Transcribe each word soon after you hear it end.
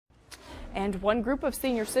And one group of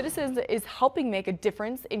senior citizens is helping make a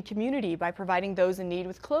difference in community by providing those in need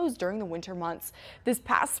with clothes during the winter months. This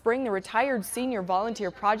past spring, the Retired Senior Volunteer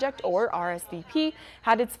Project, or RSVP,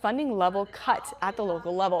 had its funding level cut at the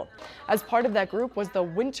local level. As part of that group was the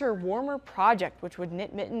Winter Warmer Project, which would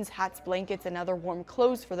knit mittens, hats, blankets, and other warm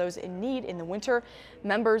clothes for those in need in the winter.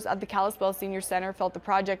 Members of the Kalispell Senior Center felt the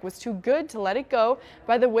project was too good to let it go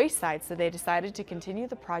by the wayside, so they decided to continue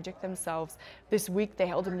the project themselves. This week, they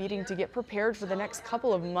held a meeting to get prepared for the next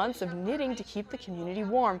couple of months of knitting to keep the community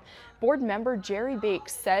warm. Board member Jerry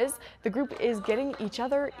Bakes says the group is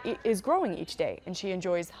growing each day, and she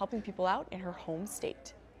enjoys helping people out in her home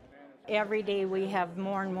state. Every day we have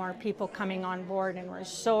more and more people coming on board, and we're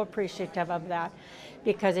so appreciative of that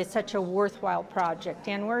because it's such a worthwhile project.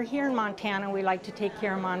 And we're here in Montana. We like to take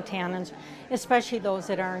care of Montanans, especially those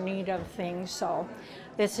that are in need of things. So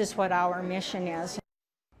this is what our mission is.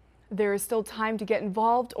 There is still time to get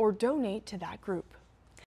involved or donate to that group.